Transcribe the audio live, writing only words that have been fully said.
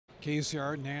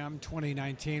KUCR NAMM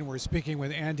 2019. We're speaking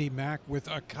with Andy Mack with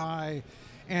Akai.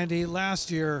 Andy,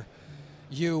 last year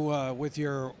you, with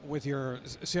your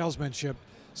salesmanship,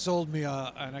 sold me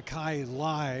an Akai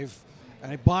Live,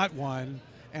 and I bought one.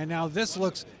 And now this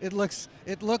looks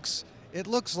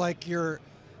like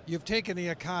you've taken the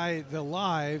Akai the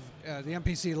Live, the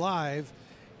MPC Live,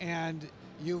 and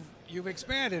you've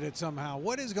expanded it somehow.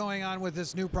 What is going on with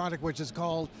this new product, which is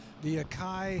called the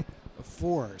Akai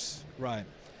Force? Right.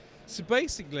 So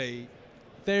basically,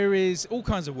 there is all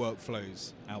kinds of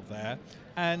workflows out there,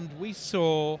 and we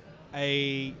saw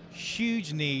a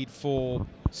huge need for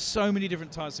so many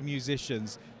different types of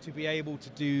musicians to be able to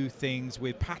do things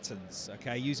with patterns,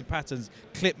 okay, using patterns,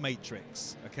 clip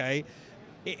matrix, okay.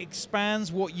 It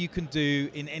expands what you can do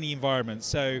in any environment.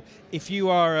 So if you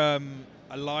are a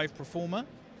live performer,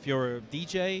 if you're a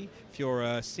DJ, if you're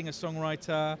a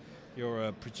singer-songwriter, you're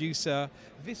a producer,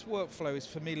 this workflow is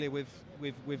familiar with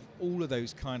all of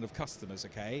those kind of customers,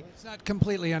 okay? It's not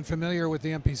completely unfamiliar with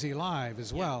the MPC Live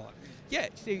as well. Yeah,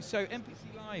 so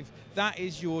MPC Live, that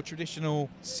is your traditional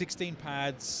 16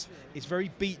 pads. It's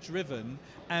very beat driven,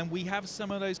 and we have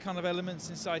some of those kind of elements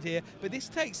inside here, but this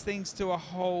takes things to a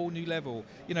whole new level.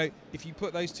 You know, if you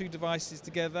put those two devices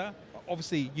together,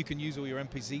 obviously you can use all your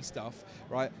MPC stuff,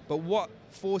 right? But what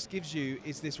Force gives you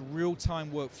is this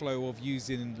real-time workflow of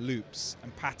using loops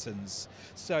and patterns.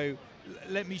 So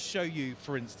let me show you,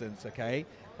 for instance, okay?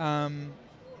 I've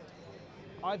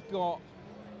got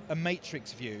a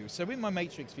matrix view. So in my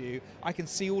matrix view, I can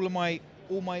see all my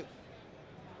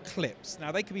clips.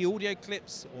 Now they could be audio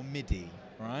clips or MIDI,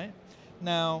 right?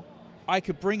 Now I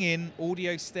could bring in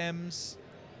audio stems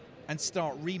and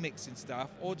start remixing stuff,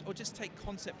 or just take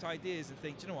concept ideas and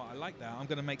think, do you know what, I like that, I'm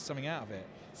going to make something out of it.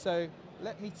 So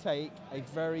let me take a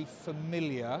very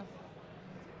familiar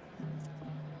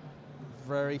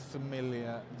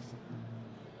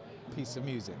piece of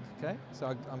music, okay?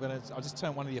 So I'll just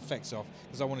turn one of the effects off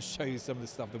because I want to show you some of the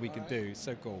stuff that we can do. It's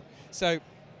so cool. So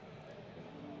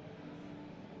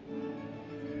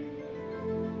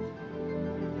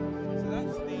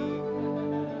that's the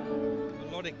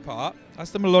melodic part.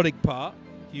 That's the melodic part,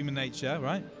 human nature,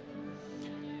 right?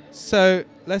 So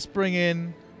let's bring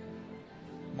in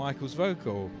Michael's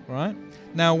vocal, right?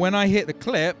 Now when I hit the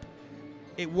clip,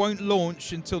 it won't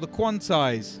launch until the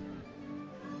quantize.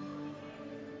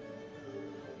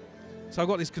 So I've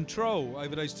got this control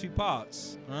over those two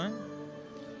parts, right?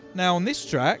 Now on this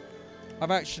track,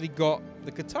 I've actually got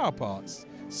the guitar parts.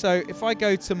 So if I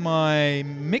go to my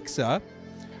mixer,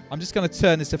 I'm just going to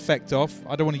turn this effect off.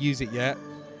 I don't want to use it yet.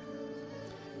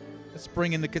 Let's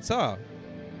bring in the guitar.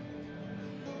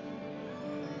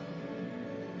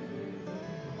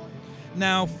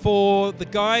 Now for the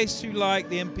guys who like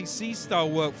the MPC style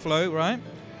workflow, right?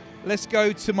 Let's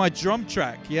go to my drum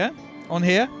track, yeah? On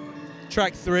here,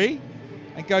 track 3,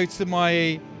 and go to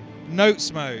my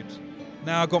notes mode.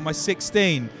 Now I've got my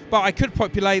 16, but I could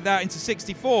populate that into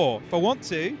 64 if I want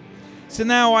to. So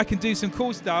now I can do some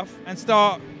cool stuff and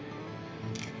start.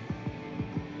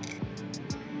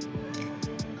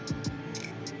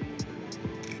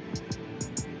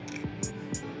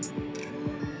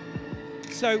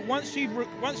 So once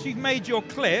you've made your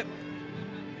clip,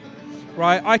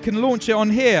 right, I can launch it on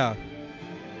here.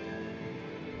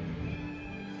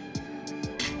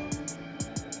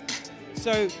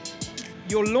 So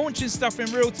you're launching stuff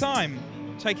in real time.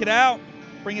 Take it out,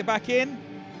 bring it back in,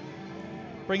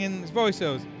 bring in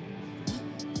voiceovers.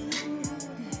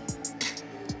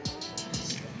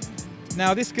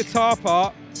 Now this guitar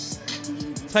part,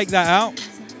 take that out,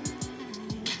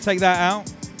 take that out.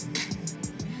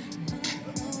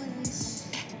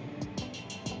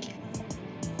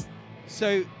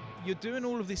 So you're doing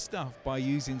all of this stuff by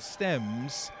using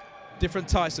stems, different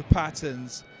types of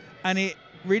patterns, and it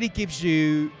really gives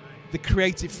you the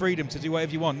creative freedom to do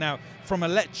whatever you want. Now, from an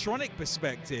electronic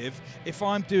perspective, if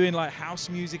I'm doing like house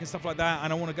music and stuff like that,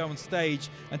 and I want to go on stage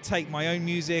and take my own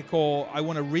music, or I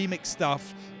want to remix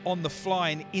stuff on the fly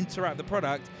and interact with the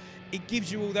product, it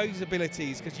gives you all those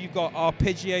abilities because you've got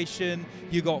arpeggiation,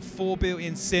 you've got 4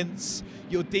 built-in synths,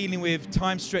 you're dealing with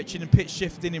time stretching and pitch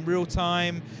shifting in real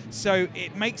time. So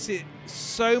it makes it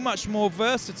so much more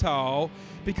versatile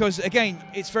because, again,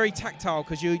 it's very tactile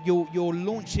because you're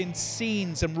launching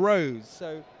scenes and rows.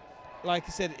 So, like I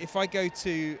said, if I go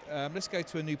to, let's go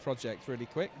to a new project really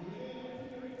quick.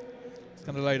 It's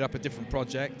going to load up a different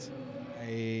project.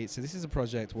 So this is a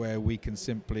project where we can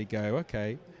simply go,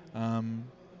 okay,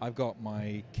 I've got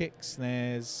my kick,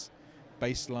 snares,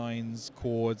 bass lines,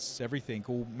 chords, everything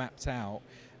all mapped out,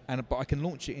 but I can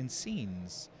launch it in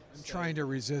scenes. I'm trying to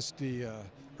resist the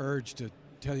urge to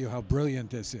tell you how brilliant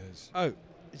this is. Oh,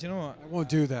 you know what? I won't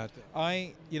do that.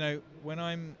 You know, when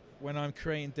I'm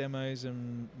creating demos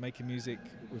and making music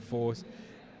with Force,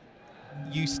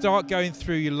 you start going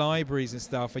through your libraries and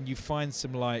stuff, and you find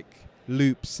some like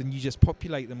loops, and you just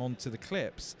populate them onto the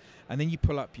clips, and then you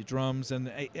pull up your drums, and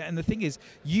the thing is,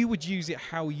 you would use it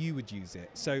how you would use it.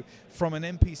 So from an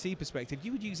MPC perspective,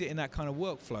 you would use it in that kind of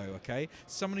workflow. Okay,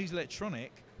 someone who's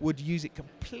electronic would use it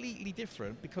completely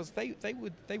different, because they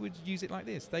would use it like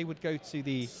this. They would go to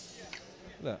the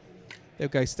they'll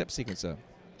go step sequencer.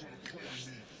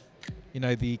 You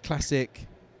know, the classic.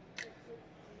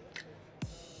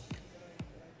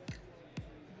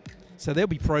 So they'll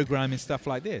be programming stuff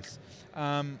like this.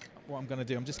 What I'm going to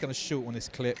do, I'm just going to shorten this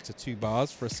clip to 2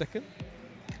 bars for a second.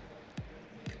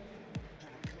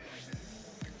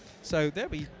 So there'll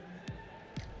be.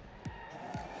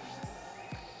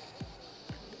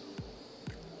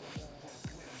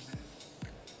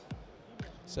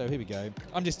 So here we go.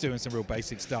 I'm just doing some real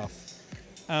basic stuff.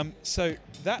 So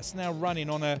that's now running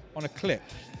on a clip.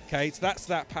 Okay, so that's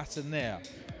that pattern there.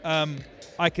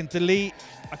 I can delete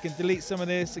some of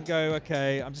this and go,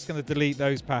 okay, I'm just going to delete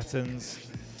those patterns.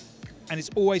 And it's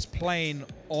always playing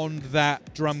on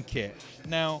that drum kit.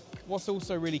 Now, what's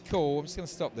also really cool, I'm just going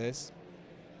to stop this.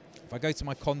 If I go to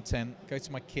my content, go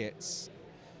to my kits,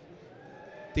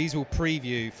 these will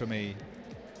preview for me.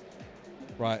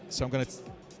 Right, so I'm going to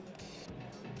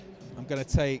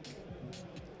take,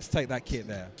 let's take that kit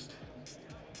there.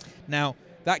 Now,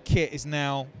 that kit is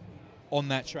now on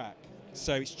that track.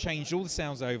 So it's changed all the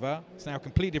sounds over. It's now a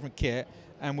completely different kit,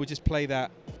 and we'll just play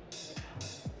that.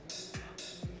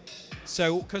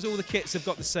 So, because all the kits have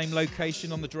got the same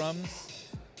location on the drums,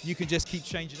 you can just keep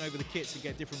changing over the kits and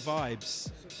get different vibes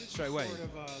straight away.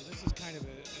 This is kind of an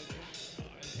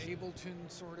Ableton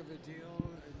sort of a deal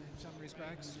in some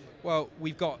respects. Well,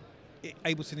 we've got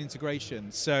Ableton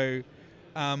integration. So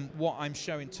what I'm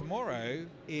showing tomorrow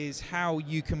is how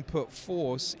you can put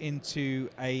Force into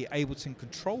a Ableton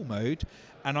control mode,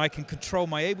 and I can control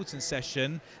my Ableton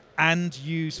session and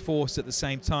use Force at the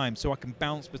same time, so I can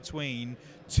bounce between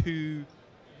 2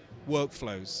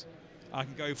 workflows. I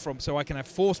can go from, so I can have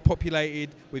Force populated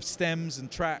with stems and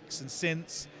tracks and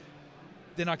synths.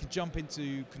 Then I can jump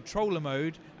into controller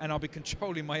mode, and I'll be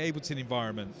controlling my Ableton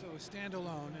environment. So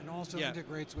standalone, and also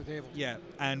integrates with Ableton. Yeah,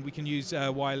 and we can use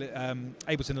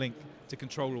Ableton Link to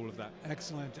control all of that.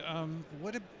 Excellent.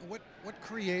 What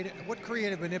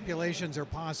creative manipulations are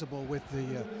possible with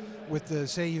the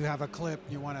say you have a clip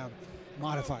and you want to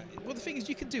modify it? Well, the thing is,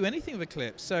 you can do anything with a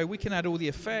clip. So we can add all the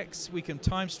effects, we can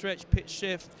time stretch, pitch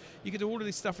shift. You can do all of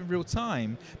this stuff in real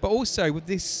time. But also with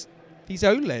these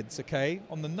OLEDs, okay,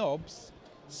 on the knobs.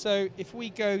 So if we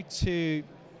go to,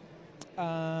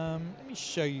 let me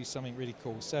show you something really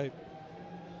cool. So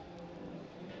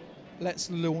let's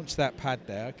launch that pad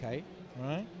there, okay, all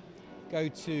right. Go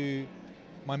to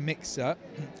my mixer.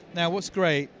 Now what's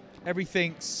great,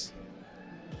 everything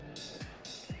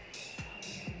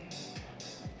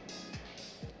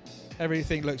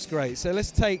looks great. So let's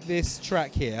take this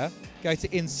track here, go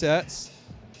to inserts,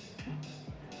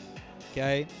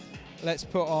 okay. Let's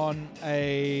put on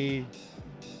a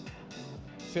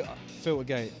filter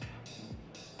gate.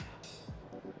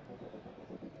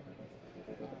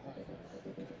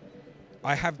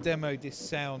 I have demoed this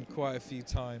sound quite a few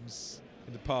times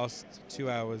in the past 2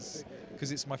 hours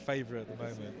because it's my favorite at the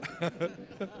moment.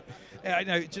 Yeah, I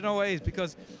know. Do you know what it is?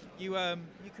 Because you can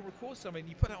record something,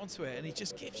 you put it onto it, and it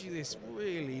just gives you this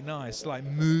really nice like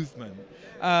movement.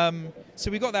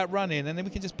 So we got that running, and then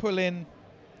we can just pull in.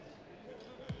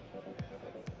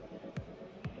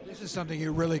 This is something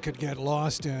you really could get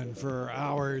lost in for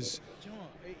hours. Do you know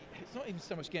what? It's not even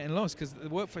so much getting lost because the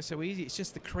workflow's so easy. It's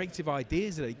just the creative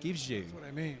ideas that it gives you. That's what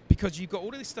I mean. Because you've got all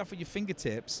of this stuff at your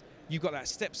fingertips. You've got that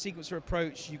step sequencer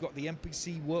approach. You've got the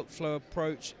MPC workflow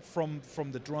approach from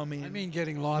the drumming. I mean,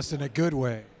 getting lost in a good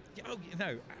way. Oh,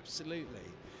 no, absolutely.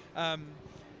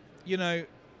 You know,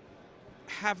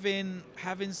 having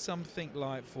something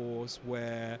like Force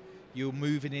where you're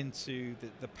moving into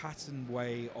the pattern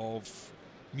way of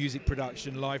music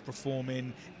production, live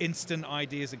performing, instant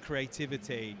ideas and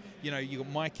creativity. You know, you've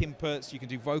got mic inputs, you can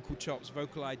do vocal chops,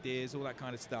 vocal ideas, all that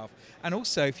kind of stuff. And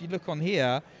also, if you look on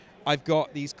here, I've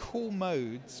got these cool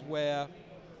modes where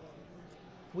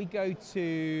we go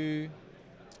to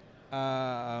what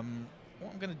I'm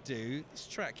going to do, this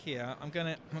track here, I'm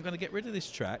going to get rid of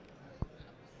this track.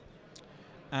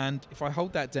 And if I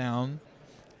hold that down,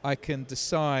 I can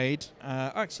decide,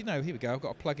 actually no, here we go, I've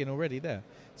got a plug-in already there.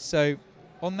 So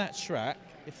on that track,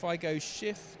 if I go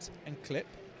shift and clip,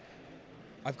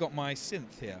 I've got my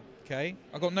synth here. Okay,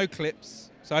 I've got no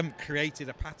clips, so I haven't created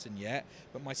a pattern yet,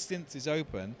 but my synth is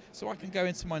open, so I can go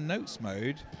into my notes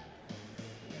mode.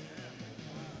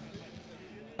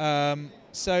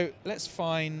 So let's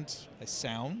find a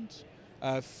sound.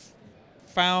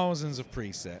 Thousands of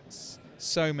presets,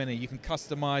 so many. You can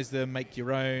customize them, make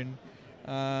your own.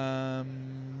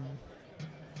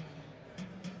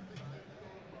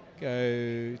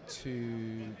 Go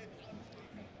to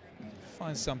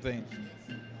find something.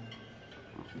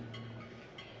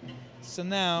 So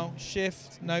now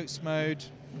shift notes mode.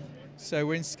 So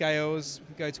we're in scales.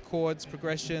 We go to chords,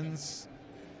 progressions.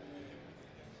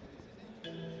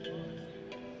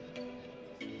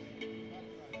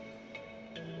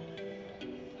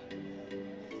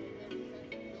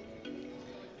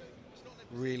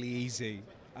 Really easy.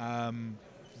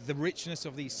 The richness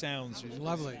of these sounds is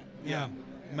Lovely. Yeah.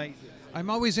 I'm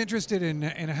always interested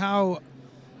in how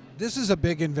this is a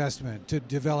big investment to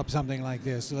develop something like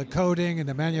this. The coding and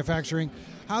the manufacturing.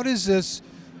 Who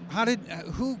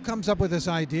comes up with this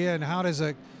idea, and how does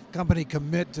a company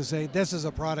commit to say this is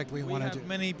a product we want to do? We have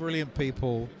many brilliant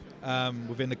people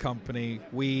within the company.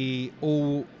 We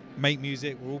all make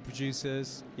music. We're all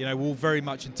producers. You know, we're all very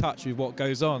much in touch with what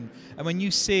goes on. And when you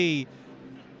see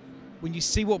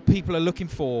what people are looking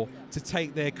for to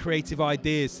take their creative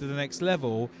ideas to the next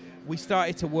level, we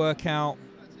started to work out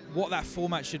what that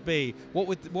format should be. What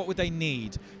would they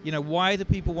need? You know, why do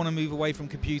people want to move away from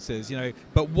computers? You know,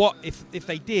 but what if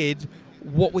they did?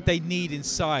 What would they need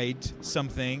inside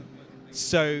something?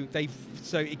 So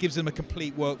it gives them a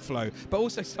complete workflow, but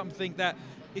also something that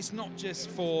is not just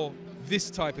for this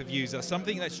type of user,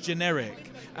 something that's generic.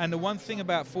 And the one thing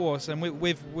about Force, and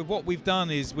with what we've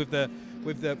done is with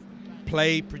the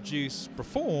play, produce,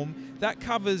 perform, that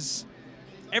covers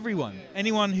everyone,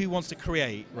 anyone who wants to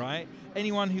create, right?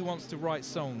 Anyone who wants to write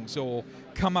songs or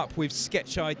come up with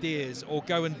sketch ideas or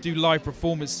go and do live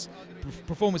performances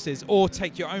or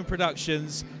take your own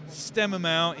productions, stem them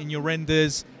out in your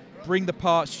renders, bring the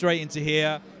parts straight into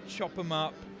here, chop them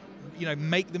up, you know,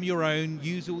 make them your own,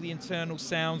 use all the internal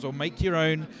sounds or make your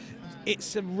own.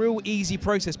 It's a real easy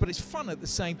process, but it's fun at the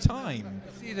same time. I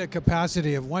see the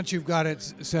capacity of once you've got it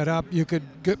set up, you could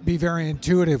be very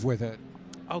intuitive with it.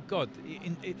 Oh God,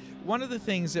 one of the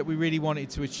things that we really wanted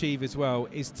to achieve as well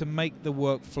is to make the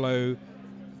workflow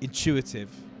intuitive,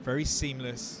 very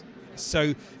seamless,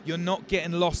 so you're not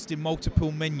getting lost in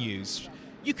multiple menus.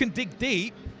 You can dig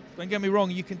deep, don't get me wrong,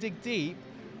 you can dig deep,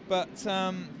 but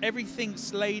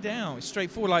everything's laid out. It's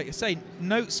straightforward. Like I say,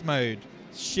 notes mode,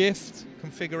 shift,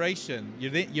 configuration,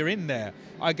 you're in there.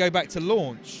 I go back to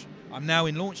launch. I'm now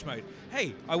in launch mode.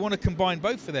 Hey, I want to combine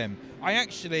both of them. I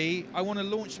want to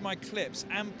launch my clips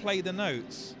and play the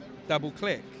notes. Double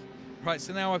click. Right,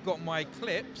 so now I've got my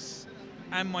clips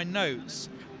and my notes.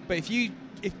 But if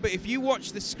you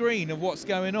watch the screen of what's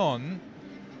going on,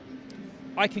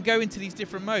 I can go into these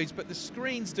different modes, but the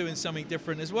screen's doing something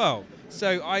different as well.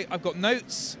 So I've got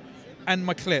notes and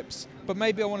my clips, but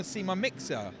maybe I want to see my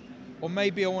mixer, or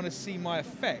maybe I want to see my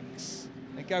effects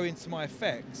and go into my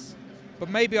effects, but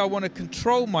maybe I want to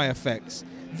control my effects.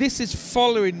 This is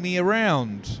following me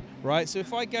around, right? So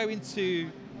if I go into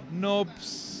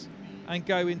knobs and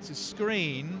go into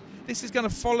screen, this is going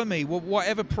to follow me,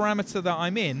 whatever parameter that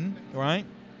I'm in, right?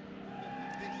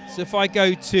 So if I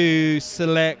go to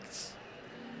select,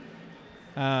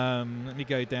 let me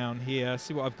go down here,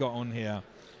 see what I've got on here.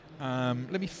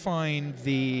 Let me find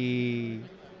the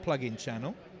plugin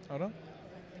channel. Hold on.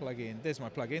 Plugin. There's my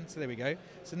plugin. So there we go.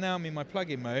 So now I'm in my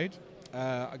plugin mode.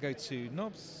 I go to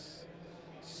knobs,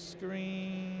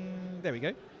 screen. There we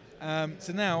go.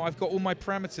 So now I've got all my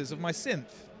parameters of my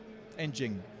synth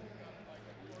engine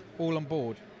all on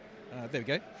board. There we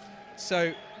go.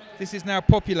 So this is now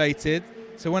populated.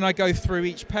 So when I go through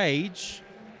each page,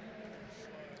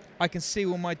 I can see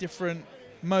all my different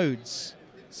modes.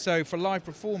 So for live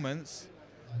performance,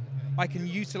 I can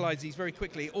utilize these very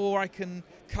quickly, or I can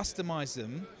customize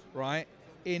them, right,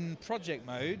 in project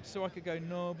mode. So I could go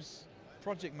knobs,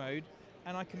 project mode,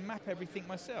 and I can map everything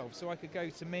myself. So I could go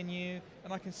to menu,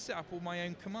 and I can set up all my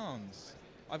own commands.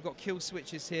 I've got kill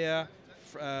switches here,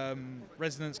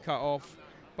 resonance cutoff,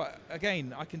 but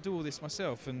again, I can do all this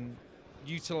myself and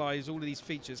utilize all of these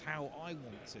features how I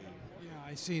want to. Yeah,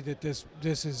 I see that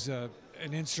this is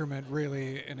an instrument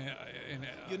really.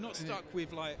 You're not stuck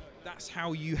with like that's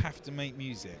how you have to make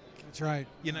music. That's right.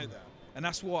 You know that, and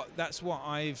that's what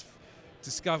I've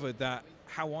discovered, that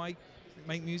how I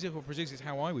make music or produce is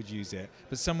how I would use it,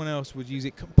 but someone else would use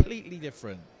it completely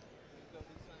different.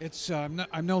 It's I'm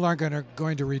no longer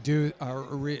going to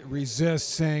resist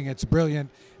saying it's brilliant.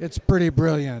 It's pretty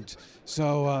brilliant.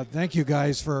 So thank you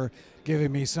guys for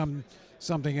giving me some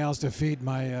something else to feed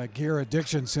my gear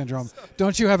addiction syndrome.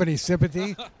 Don't you have any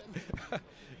sympathy?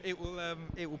 It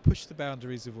will push the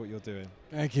boundaries of what you're doing.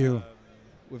 Thank you.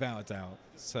 Without a doubt.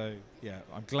 So yeah,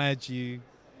 I'm glad you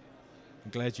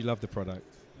love the product.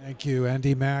 Thank you,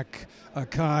 Andy Mack,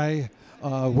 Akai,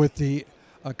 with the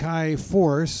Akai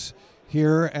Force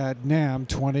here at NAMM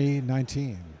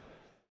 2019.